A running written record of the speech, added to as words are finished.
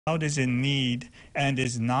child is in need and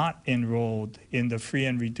is not enrolled in the free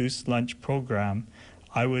and reduced lunch program,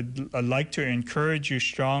 I would like to encourage you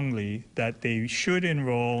strongly that they should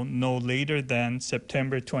enroll no later than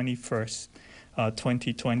September 21st,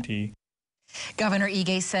 2020. Governor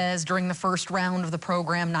Ige says during the first round of the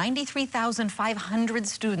program, 93,500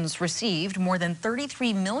 students received more than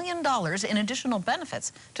 $33 million in additional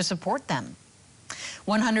benefits to support them.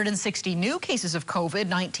 160 new cases of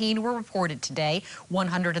COVID-19 were reported today,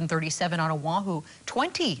 137 on Oahu,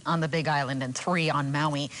 20 on the Big Island, and 3 on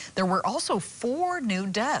Maui. There were also 4 new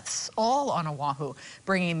deaths, all on Oahu,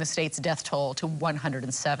 bringing the state's death toll to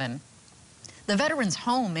 107. The Veterans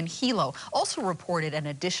Home in Hilo also reported an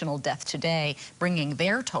additional death today, bringing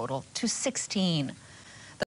their total to 16.